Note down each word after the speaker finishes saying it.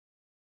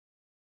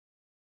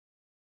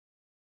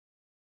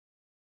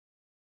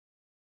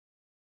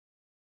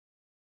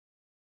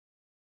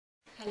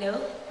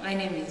Hello, my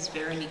name is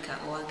Veronica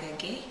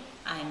Ouagage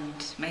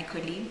and my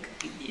colleague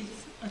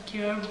is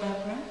Akira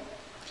Barbara,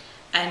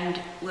 and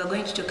we're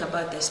going to talk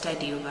about the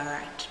study of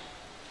art.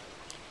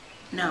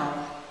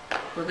 Now,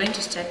 we're going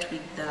to start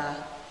with the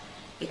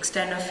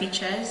external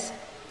features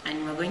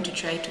and we're going to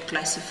try to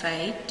classify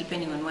it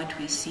depending on what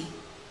we see.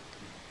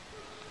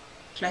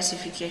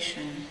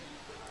 Classification.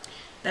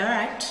 The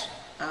art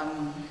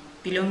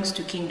belongs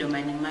to kingdom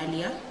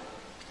Animalia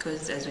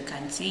because, as we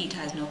can see, it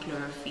has no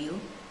chlorophyll.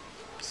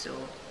 So,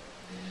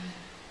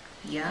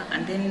 yeah,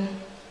 and then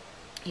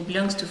it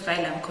belongs to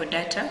phylum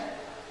Chordata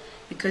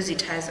because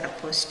it has a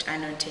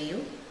post-anal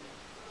tail.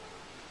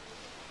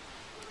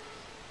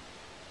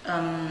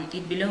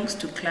 It belongs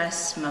to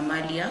class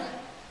Mammalia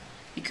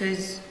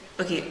because,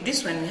 okay,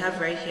 this one we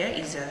have right here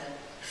is a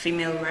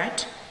female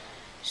rat.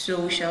 So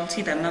we shall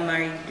see the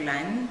mammary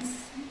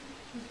glands.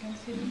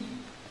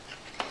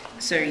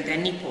 Sorry, the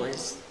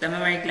nipples. The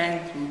mammary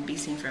glands will be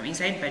seen from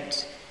inside,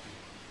 but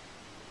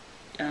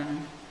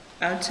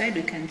outside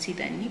we can see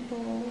the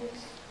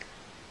nipples.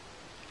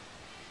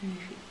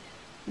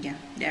 Yeah,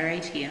 they're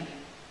right here.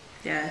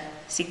 There are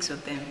 6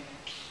 of them.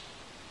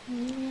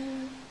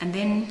 And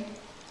then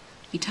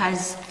it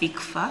has thick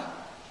fur,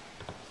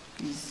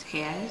 these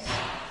hairs.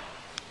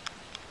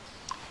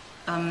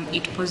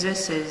 It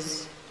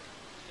possesses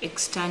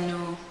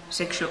external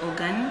sexual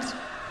organs.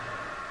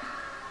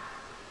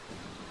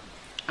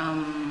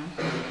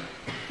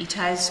 It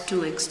has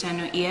 2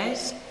 external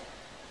ears.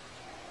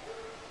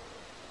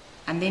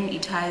 And then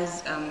it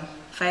has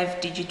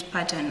 5-digit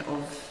pattern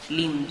of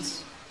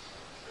limbs,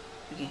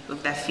 okay,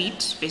 of the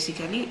feet,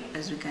 basically.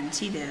 As we can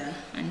see, there are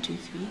 1, 2,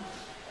 3,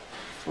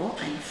 4,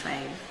 and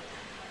 5.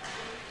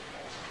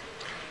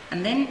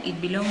 And then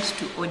it belongs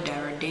to order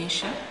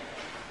Rodentia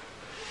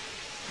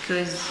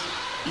because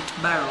it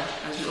burrows.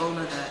 As we all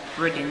know that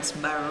rodents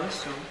burrow,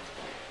 so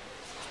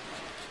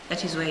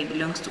that is why it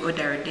belongs to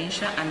order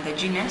Rodentia. And the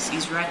genus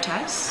is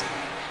Rattus.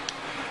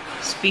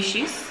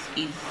 Species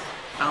is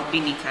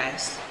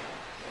Albinicus.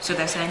 So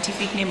the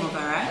scientific name of a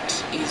rat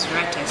is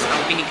Rattus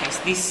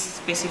albinicus. This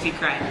specific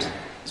rat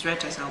is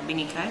Rattus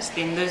albinicus.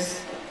 Then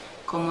those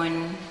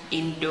common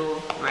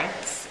indoor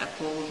rats are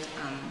called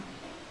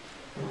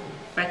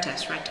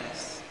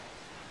Rattus.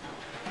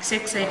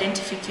 Sex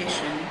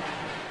identification.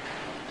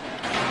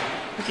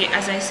 Okay,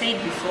 as I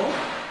said before,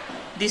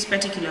 this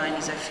particular one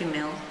is a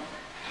female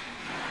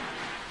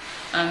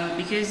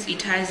because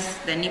it has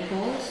the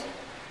nipples,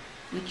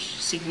 which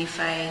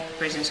signify the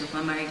presence of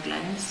mammary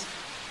glands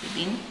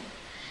within.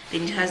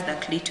 Then it has the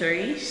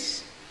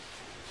clitoris.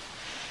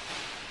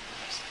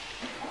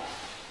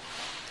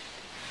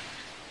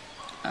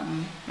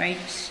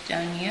 Right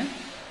down here.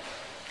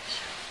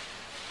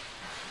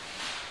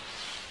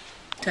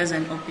 It has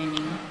an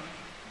opening.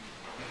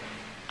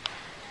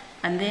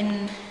 And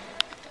then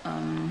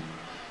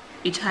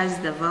it has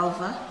the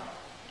vulva,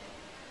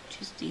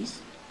 which is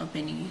this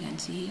opening you can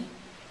see here.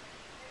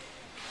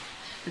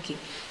 Okay,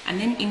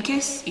 and then in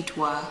case it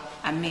were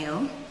a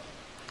male,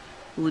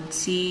 we would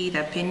see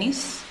the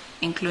penis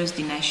enclosed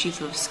in a sheath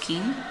of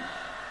skin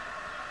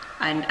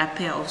and a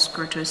pair of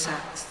scrotal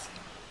sacs.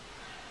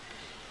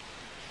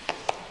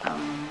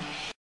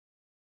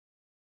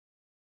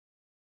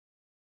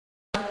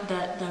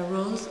 the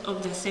roles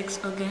of the sex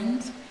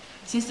organs.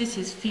 Since this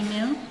is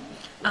female,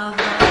 our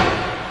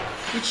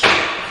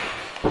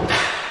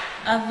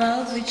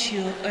valves, which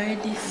you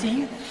already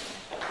seen,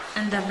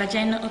 and the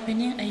vaginal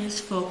opening are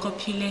used for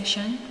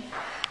copulation.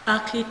 Our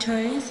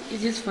clitoris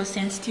is used for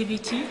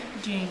sensitivity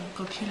during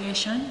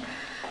copulation,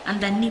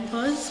 and the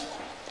nipples,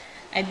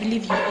 I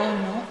believe you all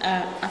know,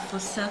 are for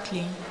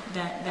suckling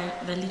the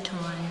little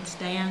ones,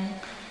 the young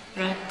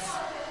rats.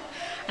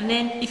 And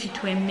then if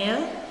it were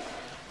male,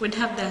 we'd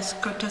have the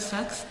scrotal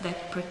sacs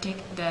that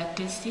protect the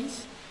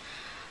testes,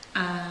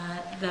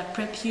 the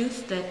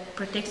prepuce that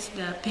protects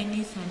the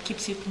penis and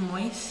keeps it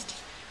moist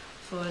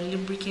for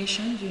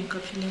lubrication during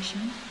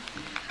copulation.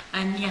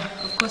 And yeah,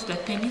 of course, the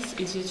penis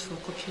is used for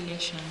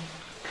copulation.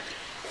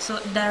 So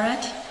our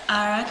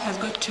rat has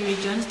got 2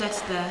 regions.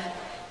 That's the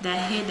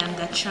head and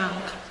the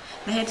trunk.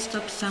 The head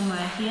stops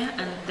somewhere here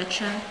and the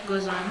trunk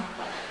goes on.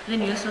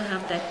 Then you also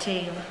have the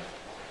tail.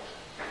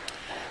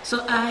 So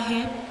our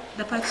head,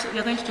 the parts, we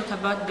are going to talk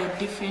about the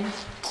different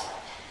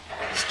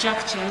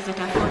structures that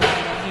are found in the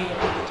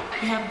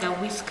head. We have the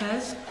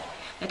whiskers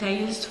that are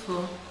used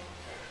for,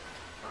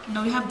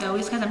 no, we have the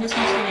whiskers, I'm just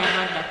going to tell you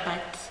about the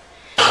parts.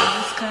 The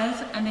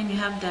whiskers, and then you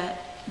have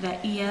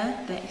the ear,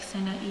 the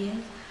external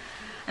ears,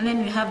 and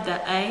then we have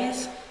the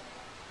eyes,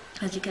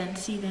 as you can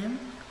see them,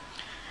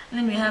 and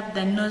then we have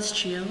the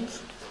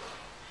nostrils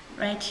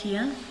right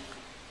here,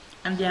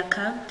 and they are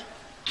curved,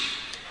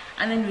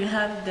 and then we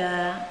have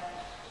the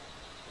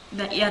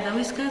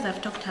whiskers,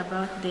 I've talked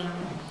about them.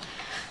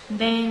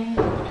 Then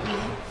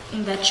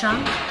in the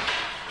trunk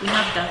we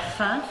have the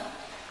fur,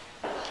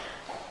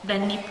 the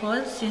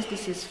nipples, since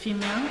this is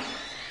female,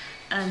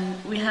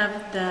 and we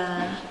have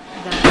the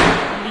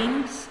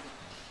limbs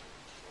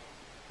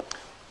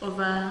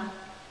over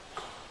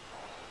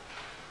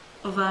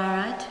a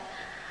rat,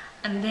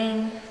 and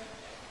then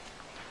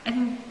I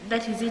think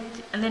that is it.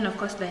 And then of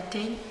course the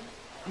tail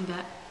in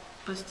the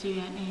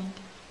posterior end.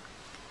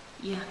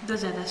 Yeah,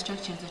 those are the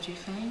structures that we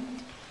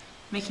find,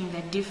 making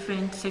the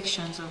different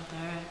sections of the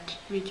rod,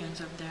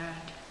 regions of the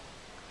rod.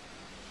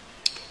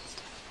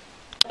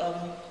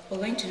 We're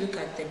going to look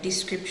at the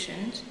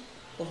descriptions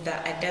of the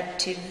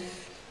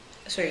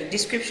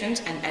descriptions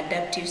and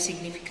adaptive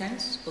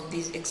significance of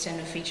these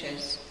external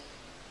features.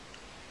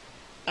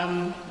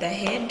 The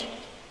head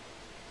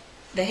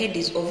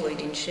is ovoid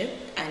in shape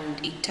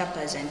and it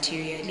tapers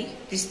anteriorly.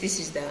 This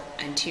is the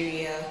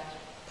anterior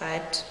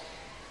part.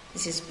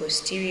 This is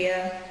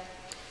posterior.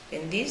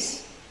 Then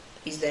this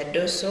is the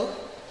dorsal.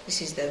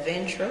 This is the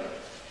ventral.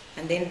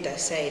 And then the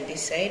side.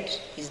 This side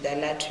is the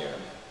lateral.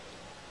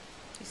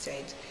 This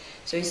side.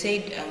 So we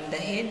said the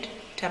head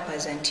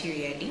tapers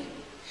anteriorly,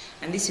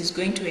 and this is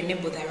going to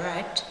enable the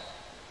rat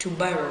to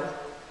burrow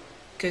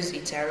because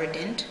it's a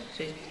rodent,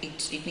 so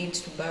it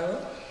needs to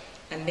burrow.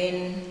 And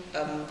then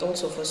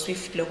also for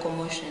swift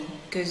locomotion,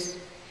 because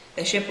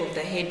the shape of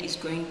the head is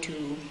going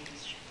to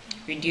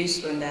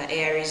reduce on the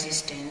air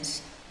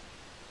resistance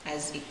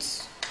as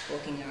it's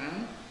walking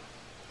around.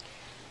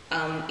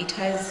 It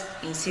has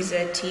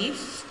incisor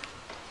teeth,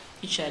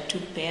 which are 2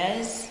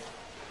 pairs.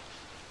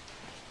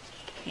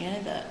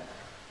 Yeah,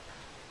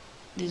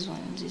 these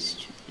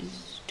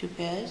 2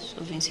 pairs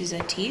of incisor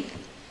teeth,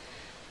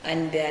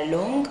 and they are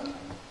long,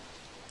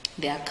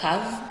 they are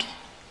curved,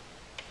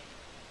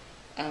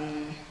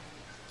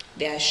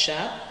 they are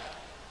sharp,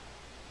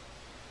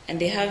 and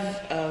they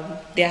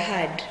are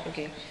hard,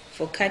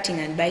 for cutting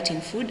and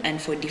biting food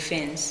and for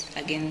defense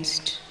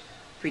against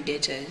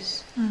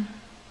predators.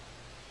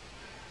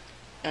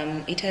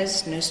 It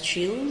has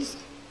nostrils,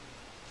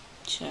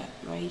 which are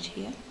right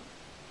here,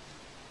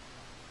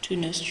 2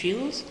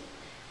 nostrils,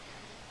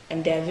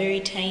 and they are very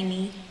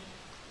tiny,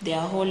 they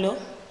are hollow,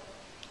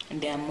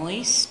 and they are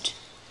moist,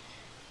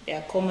 they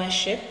are comma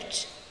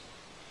shaped,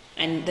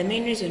 and the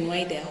main reason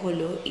why they are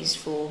hollow is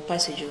for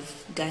passage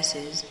of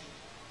gases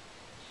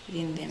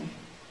within them.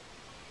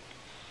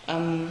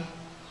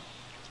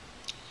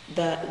 We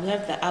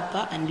have the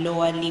upper and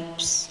lower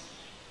lips.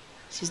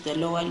 This is the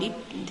lower lip,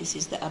 and this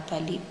is the upper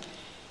lip.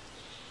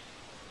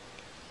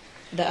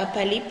 The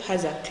upper lip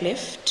has a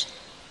cleft,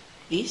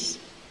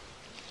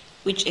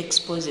 which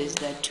exposes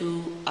the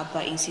 2 upper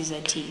incisor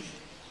teeth.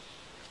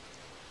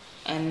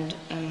 And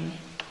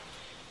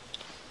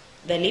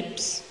the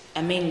lips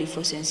are mainly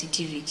for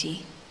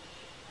sensitivity.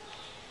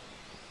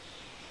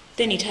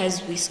 Then it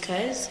has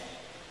whiskers.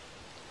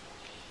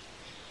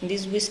 And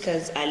these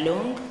whiskers are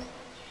long,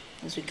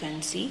 as we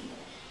can see.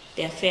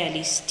 They are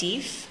fairly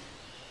stiff,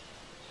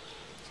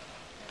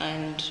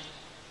 and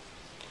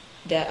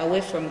they are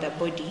away from the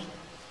body.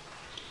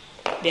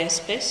 They are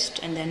spaced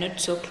and they are not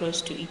so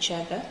close to each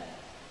other,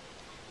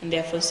 and they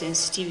are for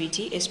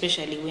sensitivity,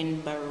 especially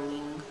when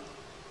burrowing.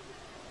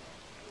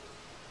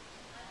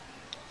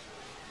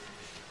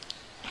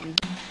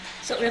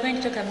 So we're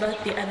going to talk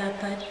about the other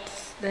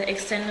parts, the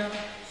external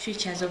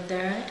features of the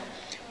rat.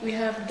 We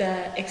have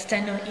the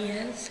external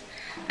ears,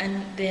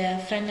 and they are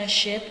funnel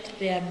shaped,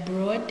 they are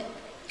broad,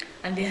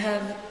 and they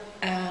have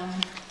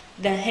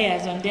the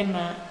hairs on them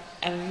are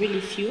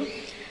really few,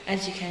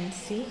 as you can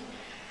see,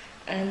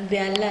 and they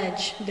are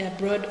large, they are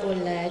broad or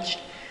large.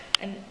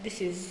 And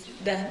this is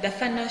the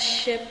funnel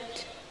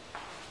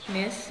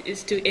shapedness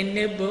is to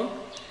enable,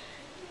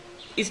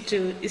 is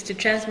to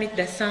transmit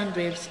the sound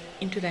waves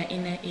into the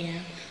inner ear.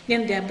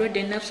 Then they are broad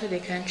enough so they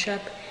can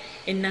trap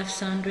enough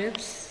sound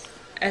waves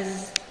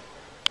as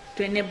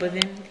to enable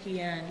them to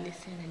hear and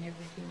listen and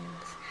everything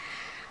else.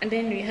 And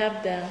then we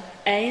have the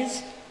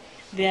eyes.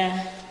 They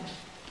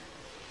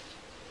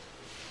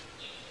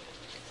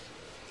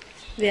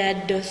are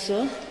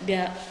dorsal.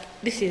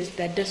 This is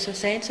the dorsal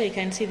side, so you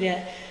can see they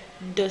are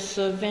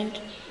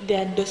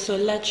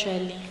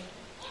dorsolaterally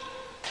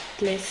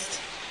placed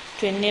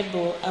to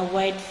enable a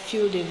wide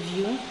field of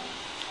view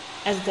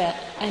as the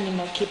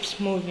animal keeps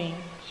moving.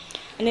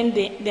 And then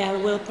they are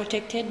well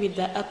protected with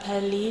the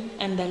upper lid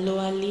and the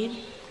lower lid.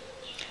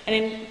 And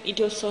then it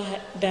also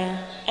the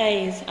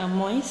eyes are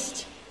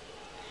moist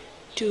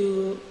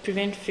to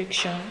prevent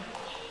friction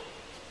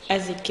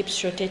as it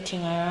keeps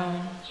rotating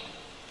around.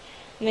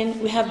 And then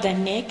we have the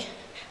neck,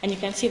 and you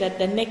can see that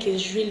the neck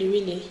is really,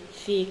 really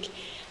thick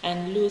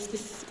and loose.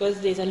 This is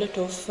because there's a lot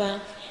of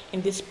fur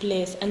in this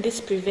place, and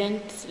this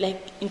prevents,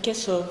 like in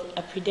case of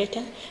a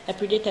predator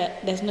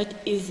does not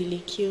easily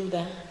kill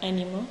the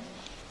animal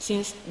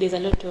since there's a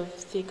lot of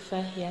thick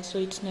fur here, so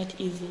it's not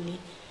easily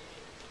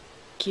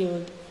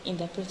killed in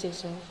the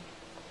process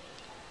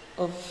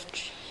of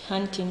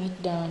hunting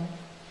it down.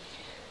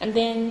 And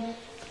then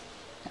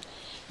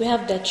we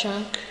have the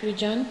trunk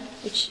region,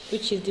 which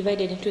is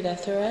divided into the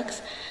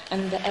thorax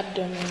and the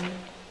abdomen.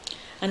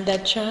 And the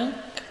trunk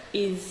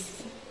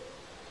is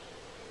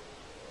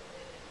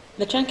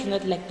not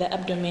like the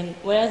abdomen.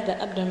 Whereas the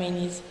abdomen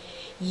is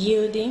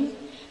yielding,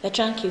 the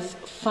trunk is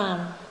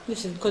firm.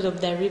 This is because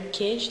of the rib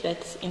cage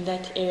that's in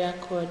that area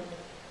code.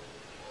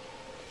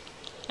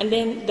 And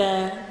then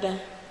the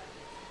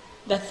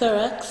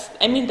thorax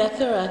and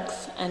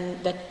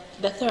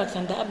the thorax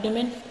and the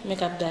abdomen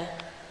make up the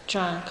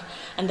trunk,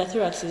 and the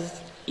thorax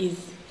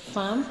is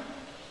firm,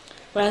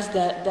 whereas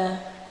the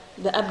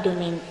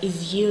abdomen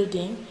is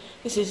yielding.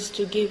 This is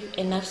to give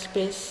enough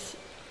space.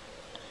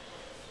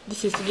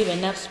 This is to give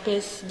enough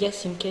space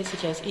just in case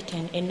it has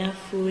eaten enough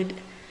food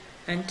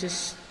and to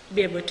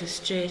be able to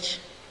stretch.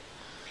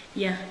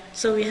 Yeah,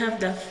 so we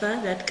have the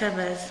fur that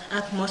covers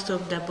up most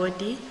of the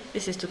body.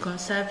 This is to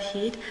conserve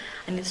heat,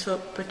 and it's for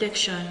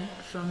protection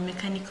from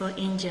mechanical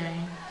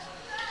injury.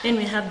 Then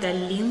we have the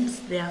limbs.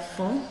 There are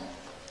 4,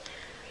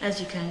 as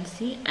you can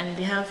see, and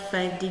they have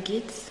 5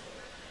 digits,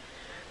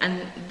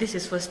 and this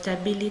is for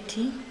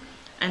stability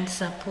and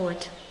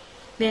support.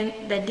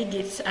 Then the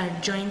digits are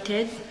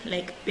jointed,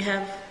 like we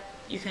have,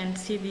 you can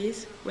see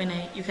this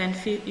you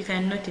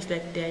can notice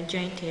that they are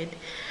jointed,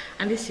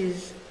 and this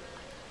is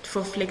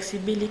for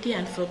flexibility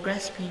and for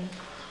grasping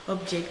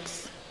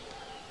objects.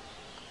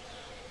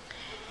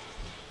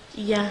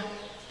 Yeah,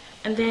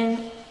 and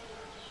then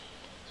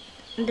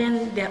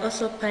they are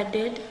also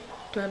padded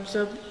to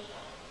absorb.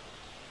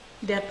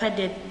 They are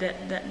padded.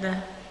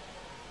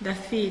 The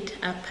feet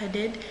are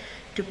padded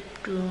to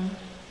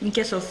in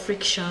case of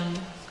friction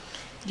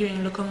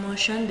during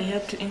locomotion. They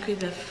help to increase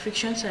the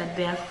friction so that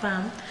they are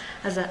firm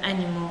as an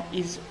animal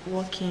is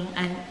walking,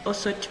 and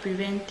also to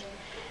prevent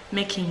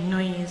making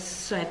noise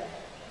so that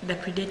the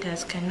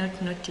predators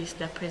cannot notice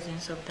the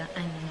presence of the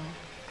animal.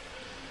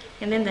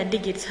 And then the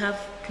digits have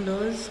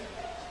claws.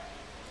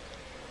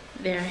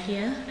 They are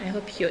here. I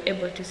hope you're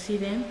able to see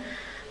them,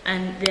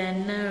 and they are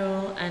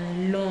narrow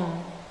and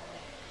long.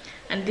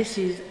 And this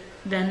is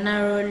the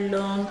narrow,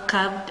 long,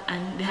 curved,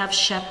 and they have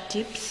sharp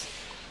tips.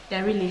 They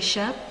are really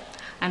sharp,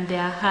 and they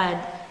are hard.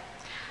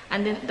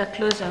 And then the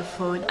claws are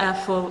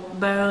for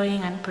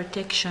burrowing and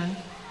protection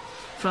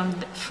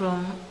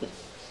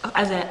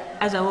as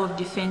a way of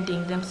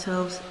defending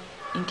themselves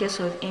in case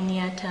of any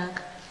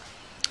attack.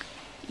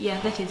 Yeah,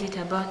 that is it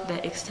about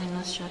the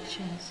external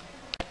structures.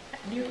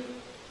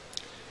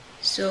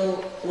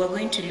 So we're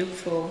going to look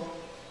for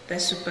the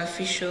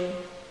superficial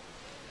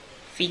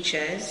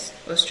features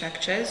or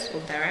structures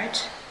of the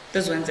rat,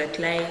 those ones that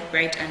lie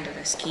right under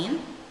the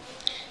skin.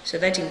 So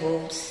that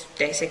involves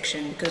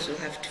dissection, because we'll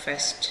have to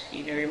first,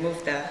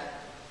 remove the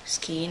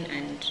skin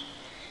and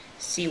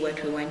see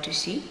what we want to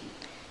see.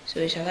 So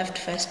we shall have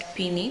to first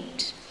pin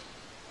it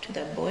to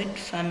the board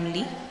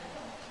firmly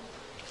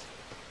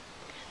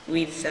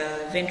with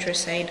the ventral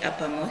side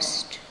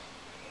uppermost.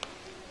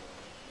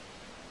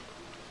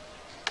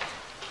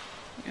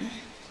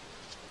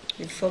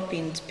 With 4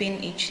 pins,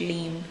 pin each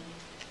limb.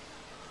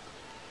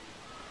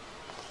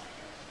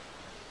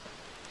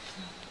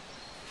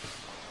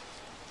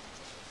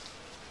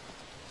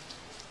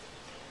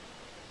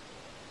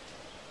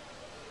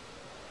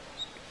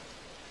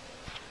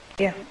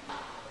 Yeah.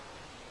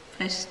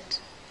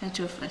 First, cut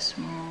off a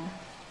small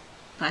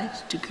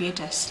part to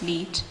create a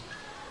slit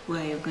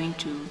where you're going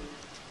to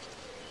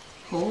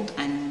hold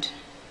and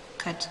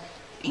cut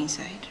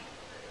inside.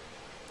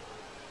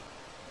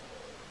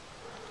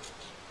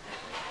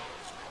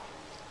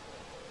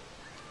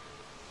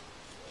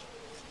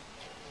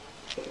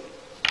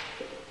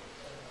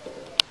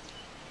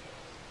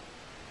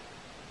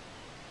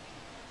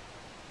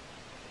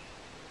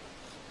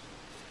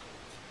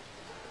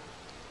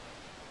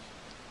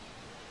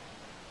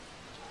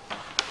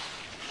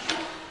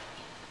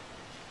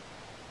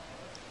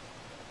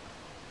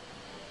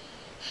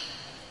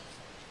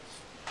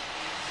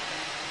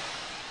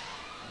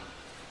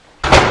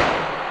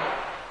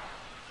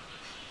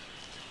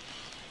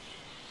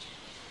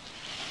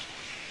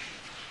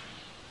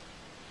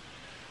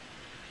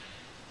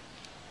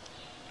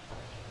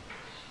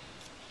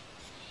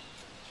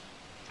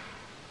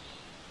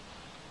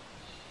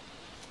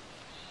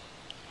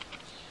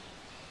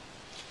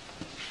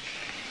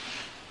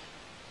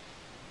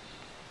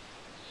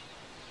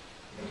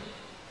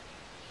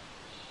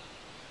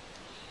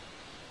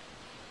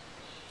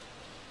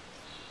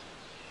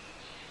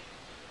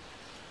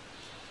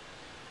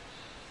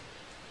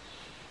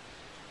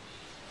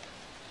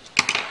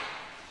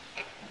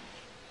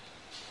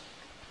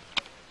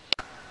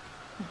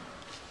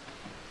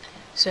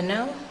 So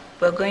now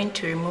we're going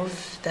to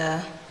remove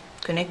the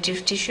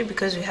connective tissue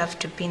because we have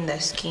to pin the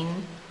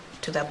skin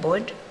to the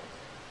board,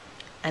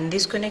 and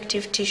this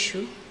connective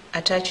tissue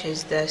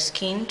attaches the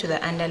skin to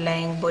the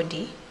underlying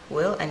body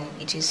well, and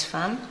it is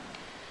firm,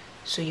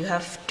 so you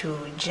have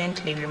to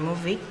gently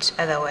remove it,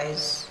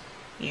 otherwise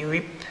you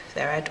rip the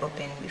rat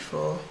open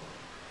before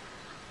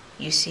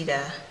you see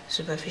the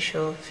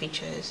superficial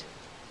features.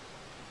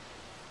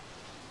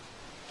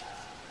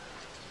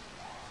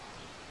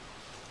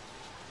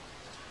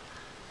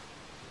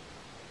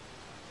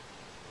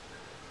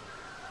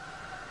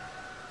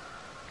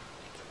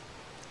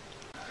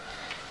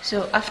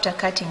 So after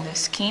cutting the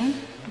skin,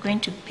 I'm going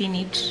to pin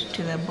it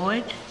to the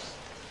board.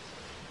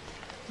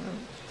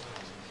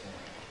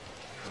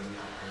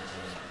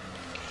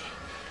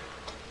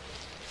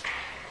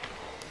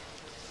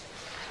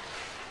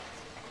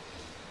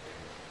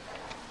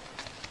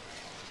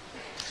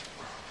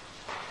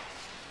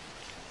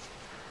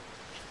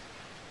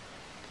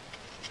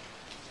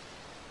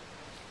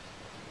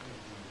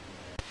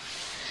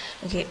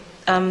 Okay,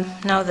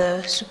 now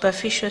the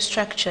superficial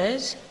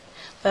structures,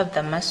 we have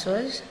the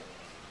muscles.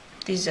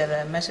 These are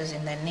the muscles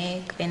in the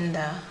neck, then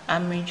the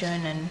arm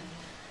region and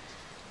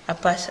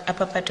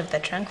upper part of the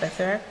trunk, the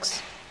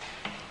thorax.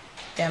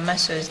 There are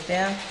muscles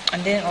there,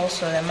 and then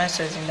also the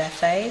muscles in the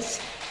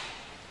thighs.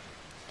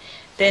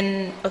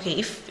 Then, okay,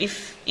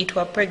 if it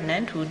were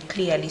pregnant, we would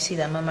clearly see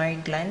the mammary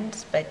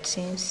glands, but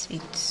since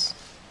it's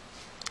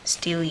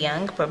still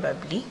young,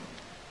 probably,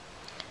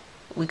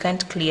 we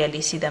can't clearly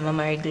see the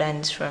mammary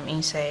glands from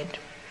inside.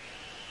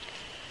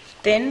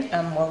 Then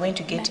we're going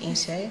to get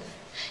inside.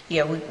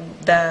 Yeah,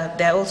 there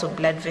are also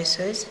blood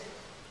vessels.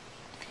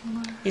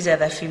 These are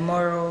the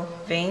femoral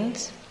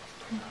veins.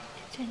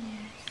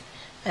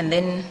 And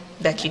then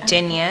the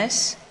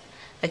cutaneous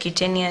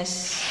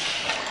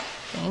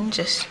vein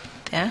just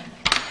there.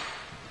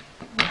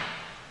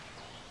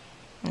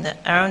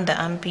 Around the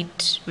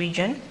armpit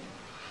region.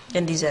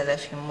 Then these are the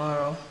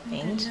femoral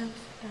veins.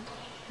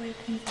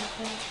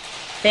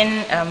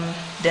 Then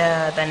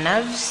the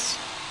nerves.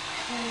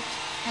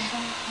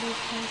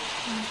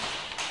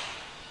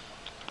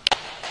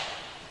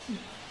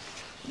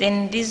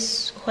 Then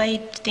these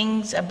white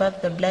things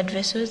above the blood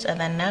vessels are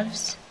the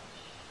nerves.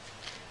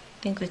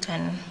 I think we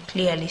can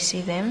clearly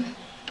see them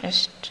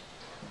just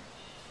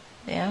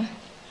there.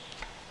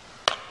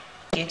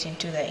 Get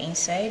into the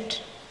inside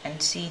and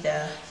see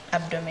the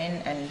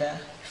abdomen and the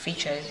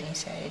features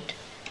inside.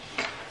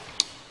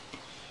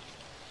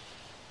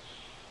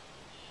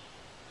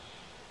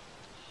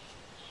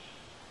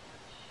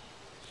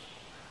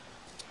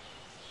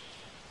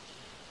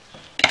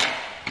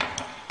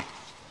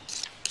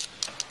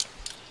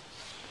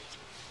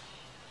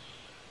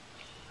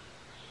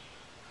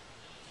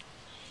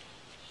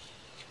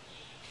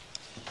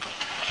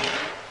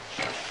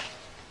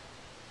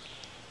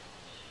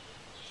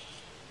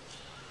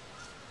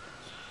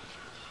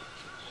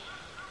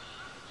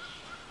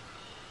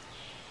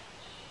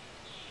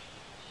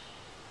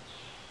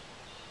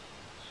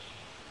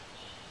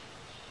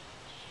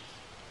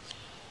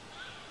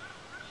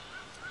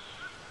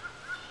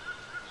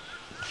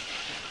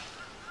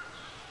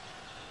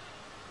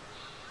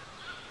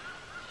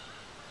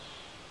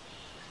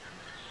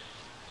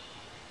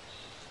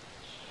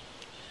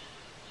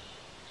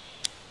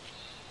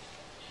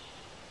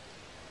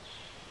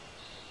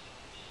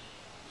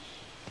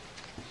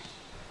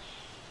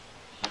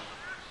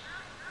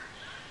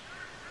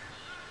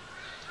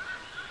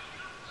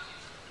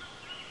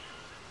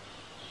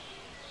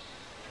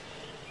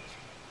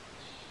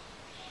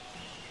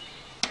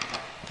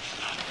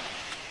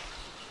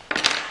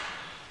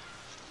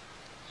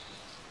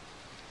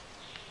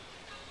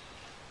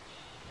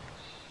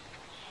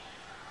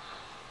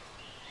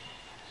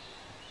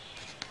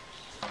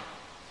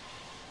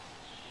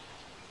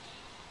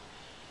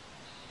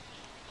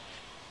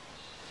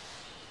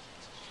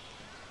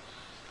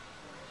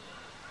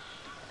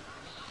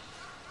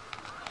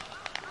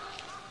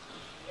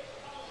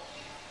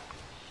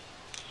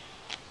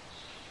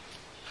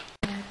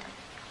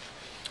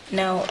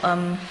 Now,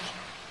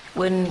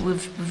 when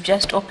we've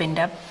just opened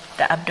up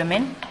the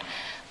abdomen,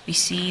 we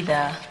see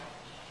the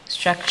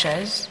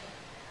structures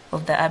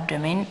of the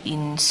abdomen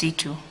in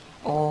situ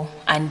or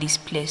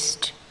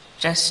undisplaced,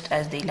 just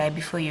as they lie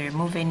before you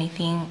remove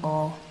anything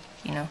or,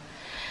 you know.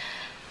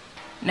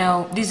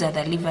 Now, these are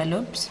the liver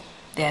lobes.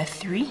 There are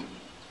 3.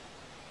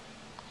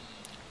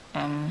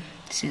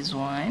 This is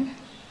 1.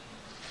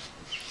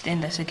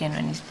 Then the second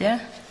one is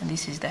there, and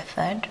this is the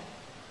third.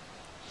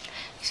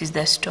 This is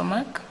the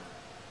stomach.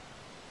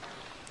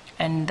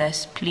 And the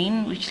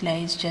spleen, which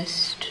lies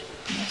just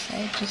on the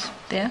side, just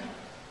there.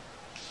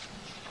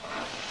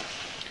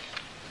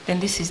 Then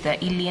this is the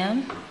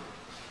ileum,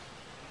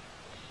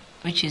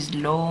 which is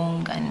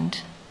long and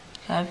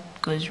curved,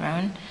 goes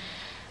round.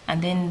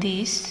 And then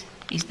this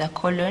is the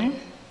colon.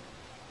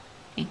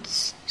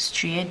 It's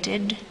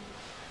striated.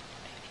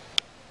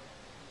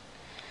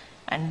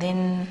 And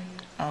then,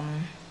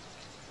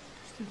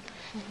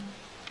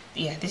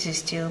 yeah, this is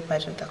still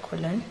part of the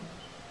colon.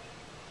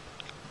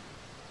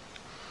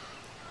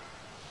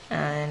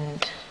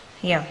 And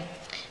yeah,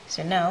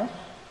 so now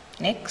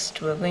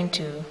next we're going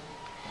to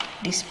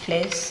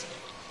displace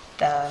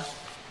the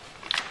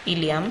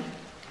ileum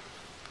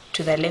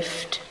to the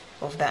left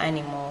of the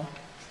animal,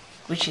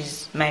 which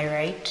is my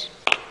right,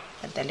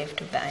 at the left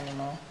of the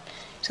animal,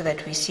 so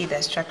that we see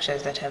the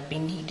structures that have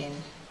been hidden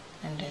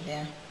under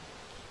there.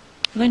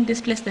 I'm going to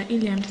displace the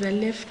ileum to the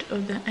left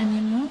of the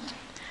animal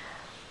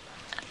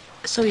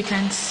so we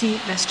can see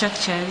the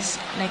structures,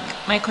 like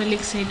my colleague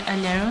said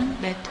earlier on,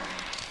 that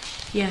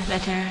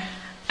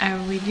are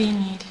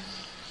within it.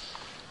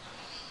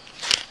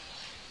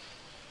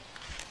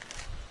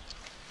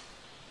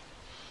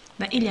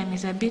 The ileum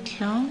is a bit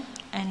long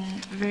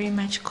and very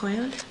much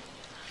coiled,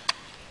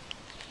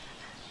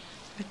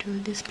 but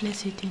we'll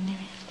displace it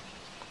anyway.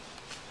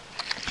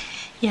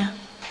 Yeah.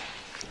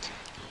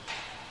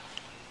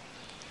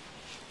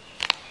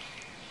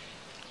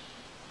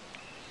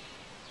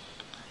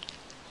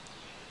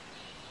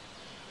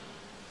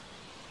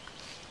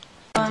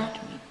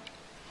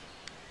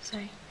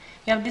 Sorry.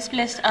 We have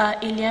displaced our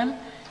ileum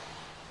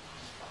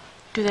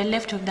to the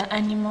left of the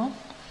animal.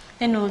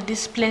 Then we'll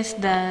displace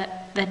the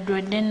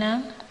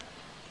duodenum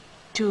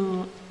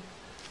to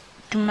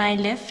my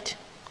left.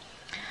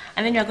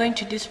 And then we are going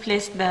to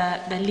displace the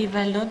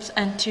liver lobes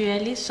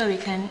anteriorly so we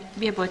can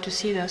be able to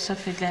see the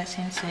esophagus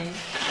inside.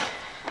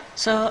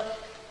 So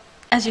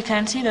as you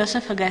can see, the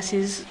esophagus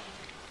is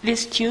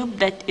this tube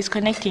that is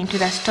connecting to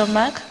the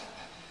stomach.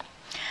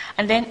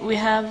 And then we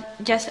have,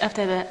 just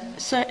after the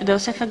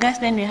esophagus,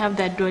 then we have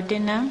the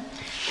duodenum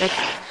that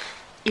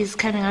is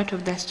coming out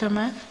of the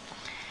stomach.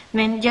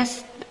 Then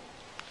just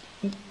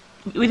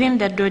within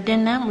the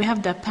duodenum, we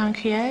have the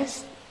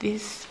pancreas.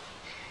 This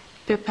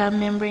paper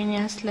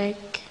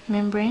membranous-like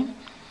membrane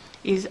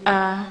is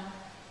our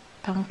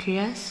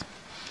pancreas.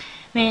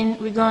 Then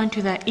we go on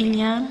to the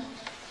ileum,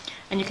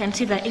 and you can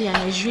see the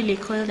ileum is really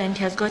coiled and it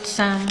has got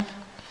some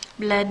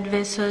blood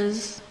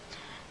vessels,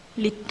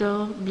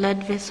 little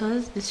blood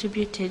vessels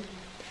distributed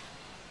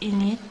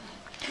in it.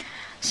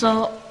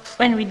 So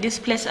when we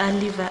displace our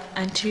liver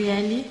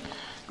anteriorly,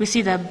 we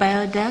see the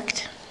bile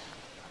duct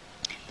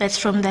that's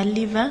from the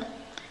liver.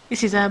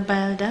 This is our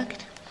bile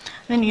duct.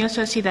 Then you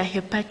also see the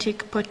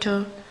hepatic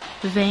portal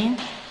vein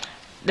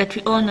that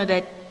we all know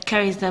that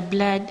carries the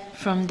blood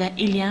from the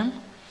ileum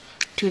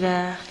to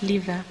the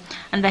liver.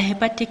 And the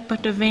hepatic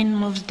portal vein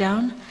moves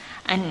down,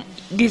 and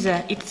these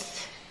are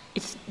its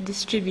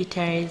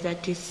distributaries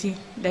that you see,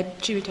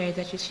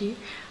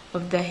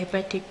 of the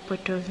hepatic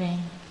portal vein.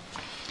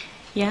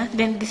 Yeah,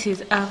 then this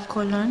is our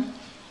colon.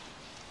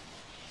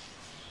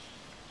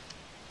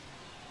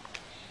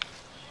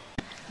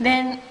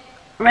 Then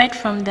right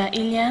from the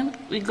ileum,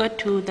 we go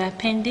to the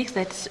appendix,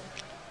 that's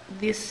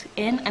this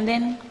end, and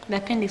then the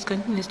appendix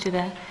continues to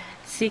the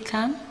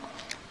cecum,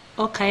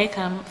 or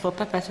caecum for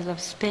purposes of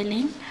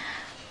spelling.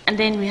 And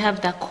then we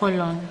have the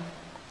colon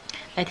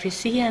that we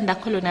see here, and the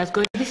colon has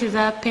got, this is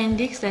our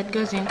appendix that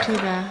goes into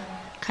the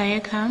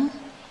caecum.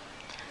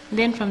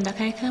 Then from the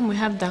caecum, we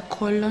have the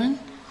colon.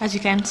 As you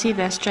can see,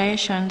 the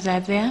striations are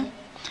there.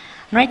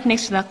 Right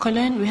next to the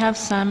colon, we have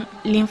some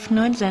lymph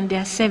nodes, and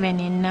there are 7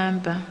 in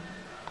number.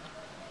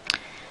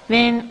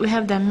 Then we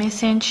have the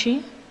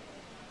mesentery,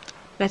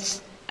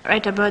 that's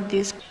right about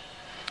this.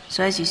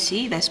 So as you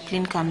see, the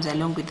spleen comes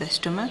along with the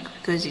stomach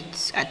because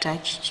it's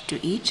attached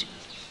to it.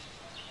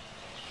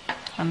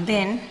 And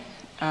then,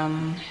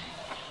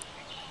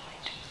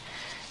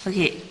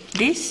 okay,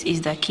 this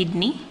is the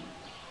kidney.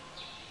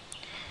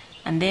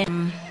 And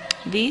then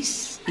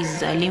this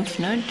is a lymph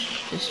node,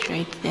 just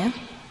right there.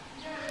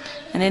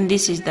 And then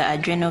this is the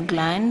adrenal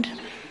gland.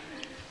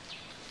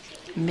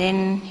 And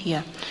then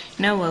here,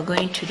 now we're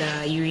going to the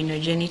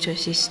urinogenital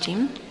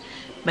system.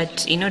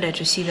 But in order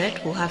to see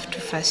that, we'll have to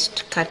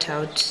first cut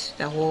out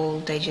the whole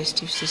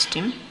digestive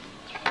system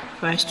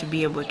for us to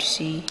be able to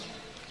see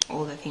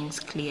all the things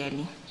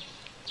clearly.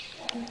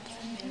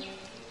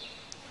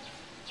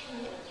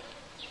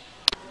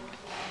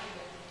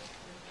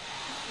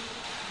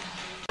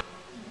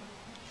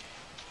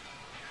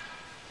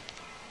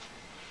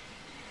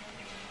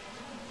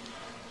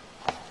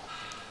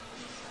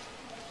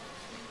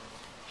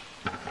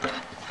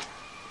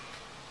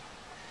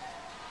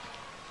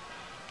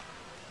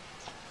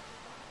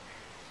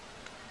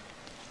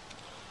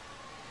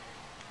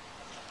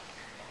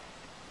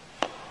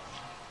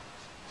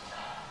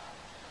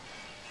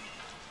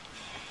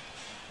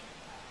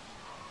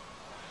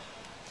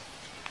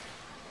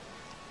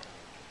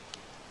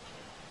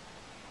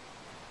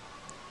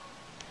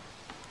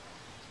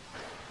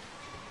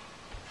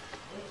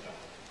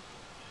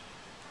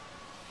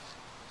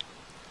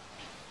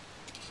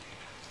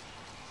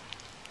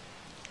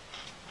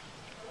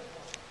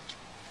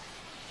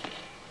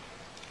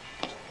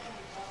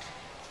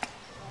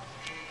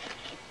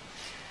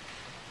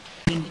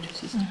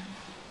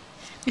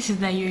 This is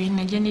the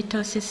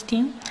urinogenital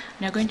system.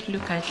 We are going to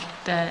look at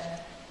the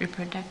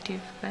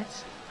reproductive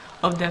parts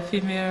of the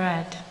female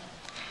rat.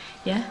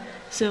 Yeah,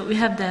 so we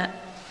have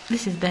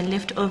this is the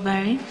left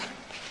ovary.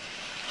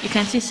 You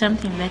can see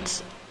something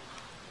that's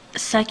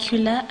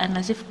circular and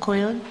as if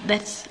coiled.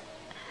 That's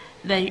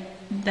the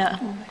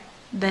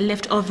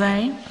left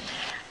ovary.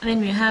 And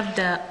then we have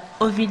the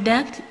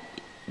oviduct,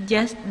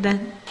 just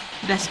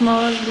the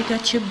small little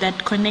tube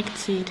that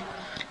connects it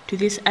to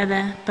this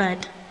other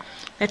part.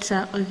 That's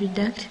our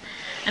oviduct.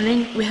 And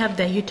then we have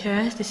the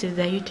uterus. This is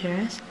the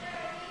uterus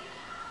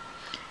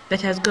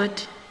that has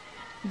got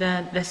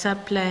the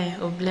supply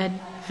of blood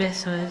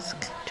vessels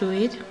to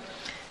it.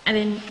 And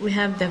then we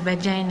have the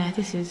vagina.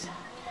 This is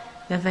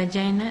the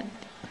vagina,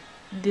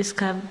 this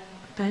curved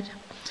part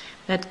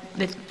that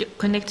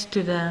connects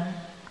to the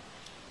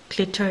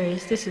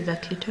clitoris. This is the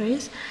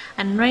clitoris.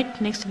 And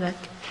right next to the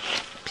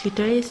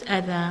clitoris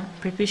are the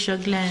preputial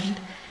gland,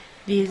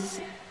 these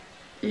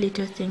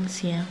little things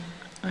here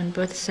on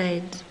both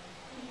sides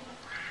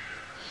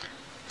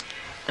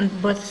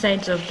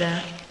of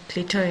the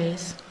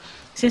clitoris.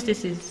 Since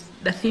this is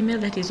the female,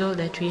 that is all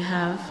that we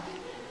have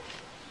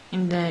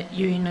in the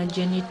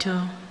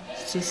urinogenital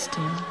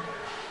system.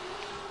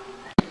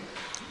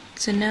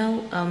 So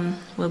now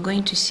we're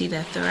going to see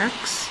the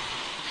thorax.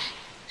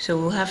 So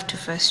we'll have to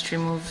first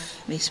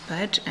remove this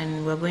part,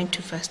 and we're going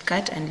to first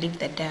cut and leave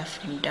the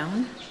diaphragm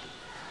down.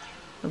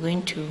 We're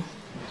going to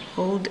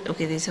hold,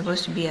 okay, there's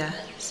supposed to be a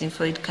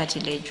symphoid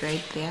cartilage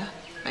right there,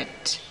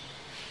 but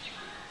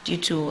due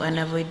to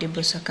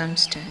unavoidable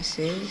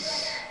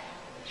circumstances,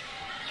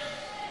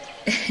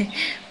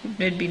 we've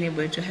not been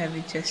able to have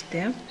it just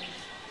there.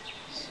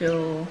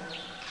 So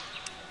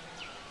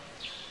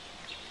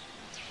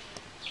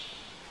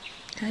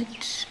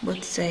cut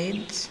both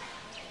sides.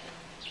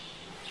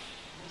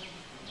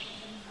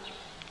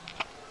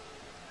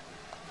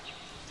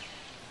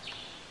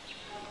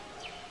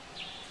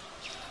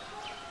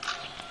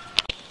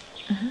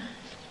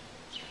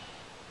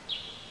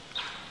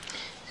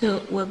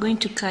 So we're going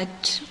to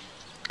cut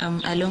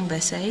along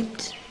the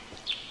sides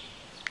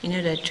in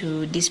order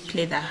to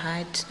display the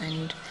heart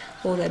and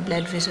all the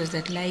blood vessels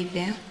that lie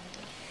there.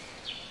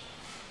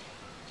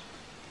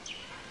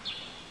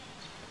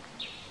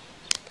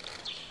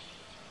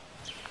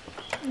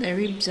 The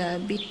ribs are a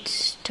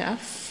bit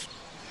tough.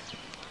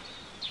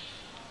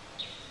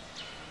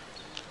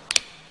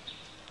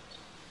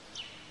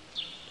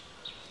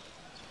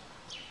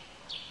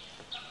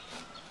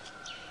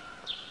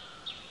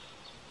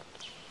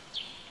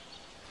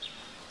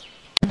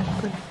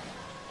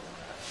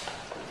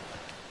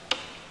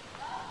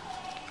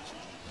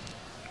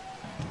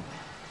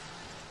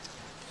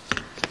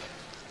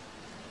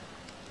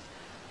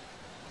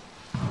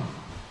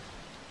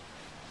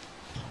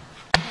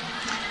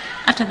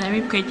 After the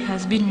rib cage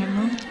has been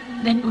removed,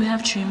 then we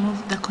have to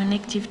remove the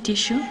connective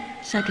tissue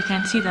so that we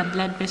can see the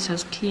blood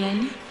vessels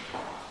clearly.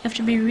 You have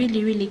to be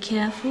really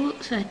careful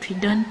so that we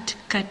don't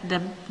cut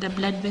the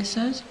blood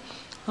vessels,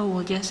 or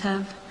we'll just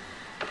have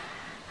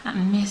a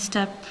messed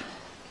up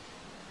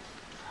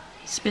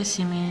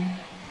specimen.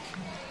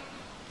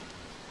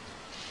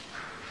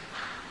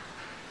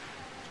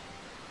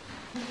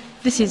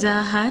 This is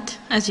our heart,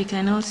 as you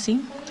can all see,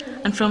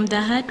 and from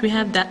the heart we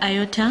have the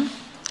aorta,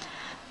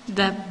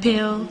 the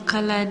pale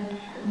colored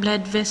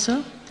blood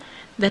vessel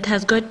that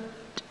has got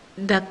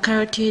the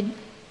carotid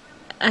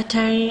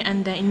artery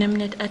and the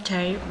innominate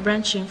artery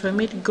branching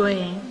from it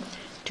going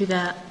to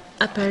the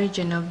upper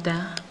region of the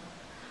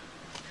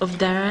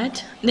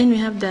heart. Then we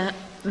have the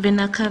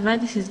vena cava.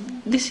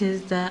 This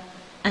is the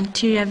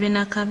anterior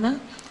vena cava,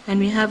 and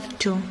we have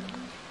two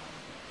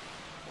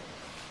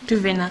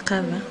vena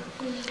cava,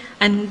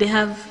 and they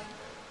have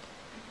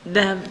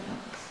the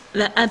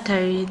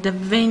artery, the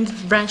veins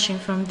branching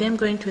from them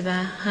going to the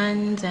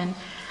hands and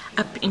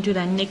up into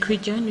the neck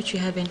region, which we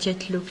haven't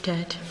yet looked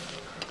at.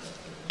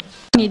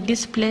 We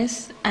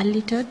displace a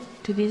little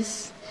to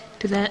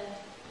the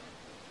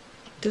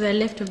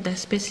left of the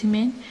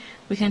specimen.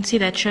 We can see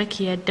the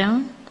trachea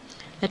down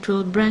that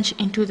will branch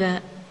into the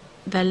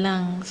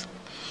lungs.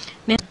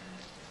 Then,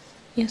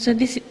 yeah, so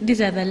these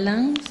are the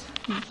lungs.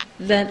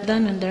 The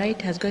one on the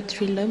right has got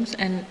 3 lobes,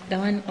 and the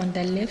one on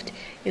the left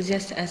is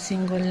just a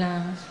single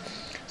lung.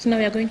 So now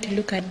we are going to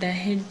look at the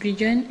head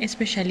region,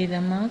 especially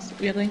the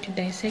mouth. We are going to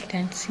dissect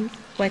and see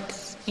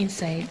what's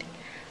inside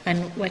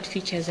and what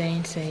features are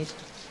inside.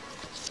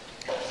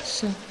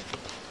 So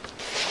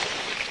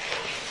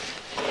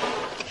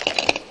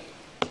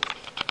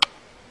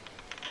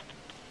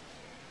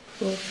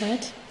we'll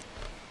cut.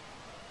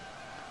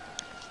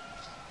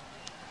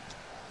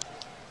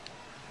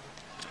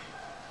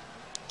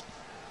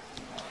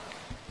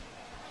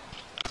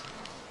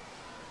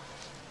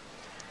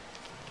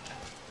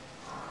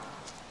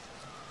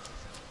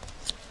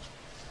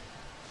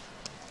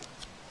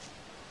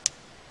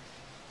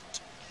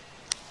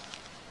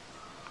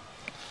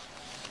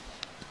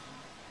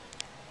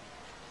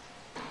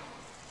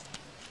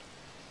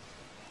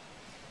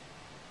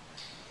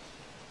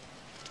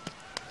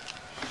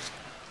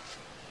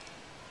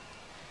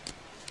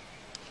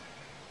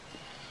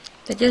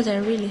 The jaws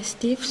are really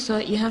stiff, so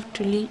you have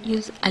to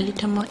use a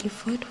little more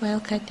effort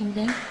while cutting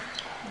them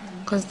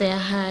because they are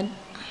hard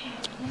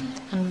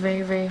and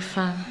very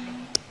firm.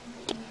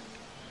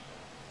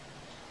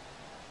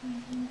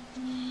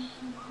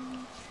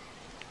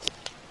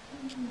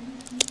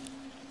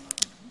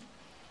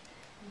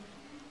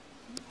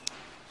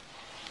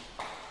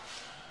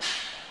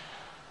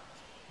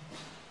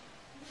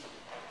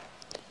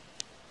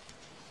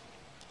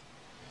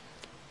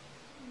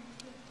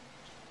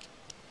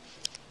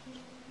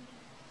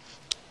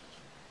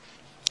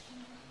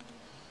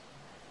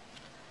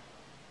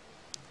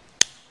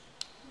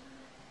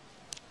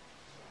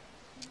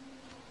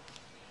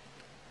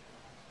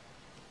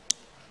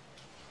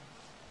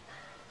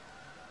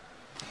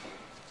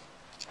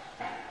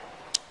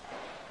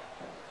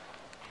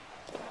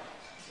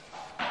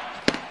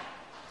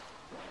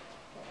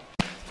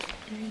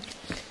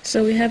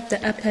 So we have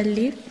the upper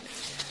lip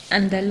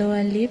and the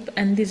lower lip,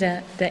 and these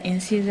are the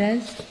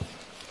incisors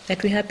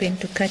that we happen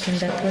to cut in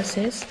the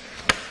process.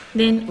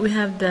 Then we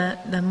have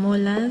the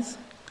molars,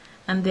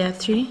 and there are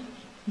 3.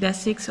 There are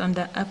 6 on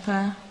the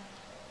upper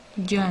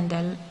jaw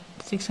and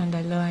 6 on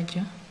the lower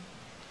jaw.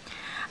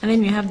 And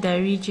then we have the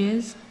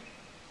ridges.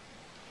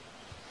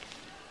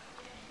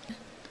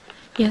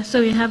 Yeah,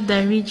 so we have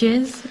the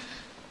ridges,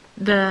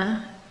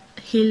 the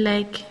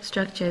hill-like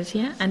structures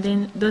here, and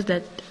then those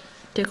that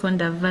take on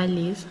the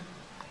valleys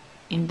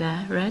in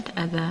the rat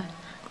are the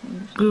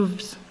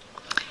grooves.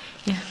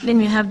 Yeah. Then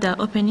we have the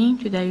opening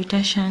to the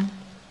eustachian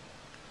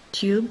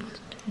tube,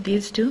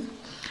 these two.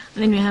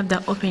 And then we have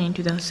the opening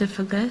to the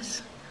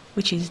esophagus,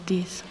 which is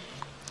this.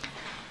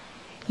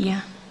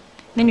 Yeah.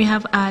 Then we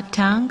have our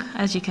tongue.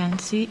 As you can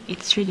see,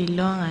 it's really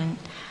long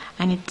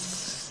and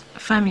it's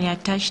firmly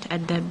attached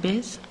at the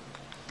base.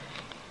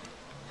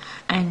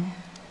 And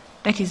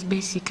that is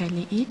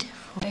basically it.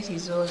 That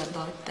is all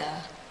about the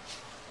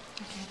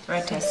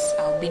Rattus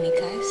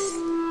albinicus.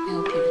 I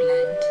hope you've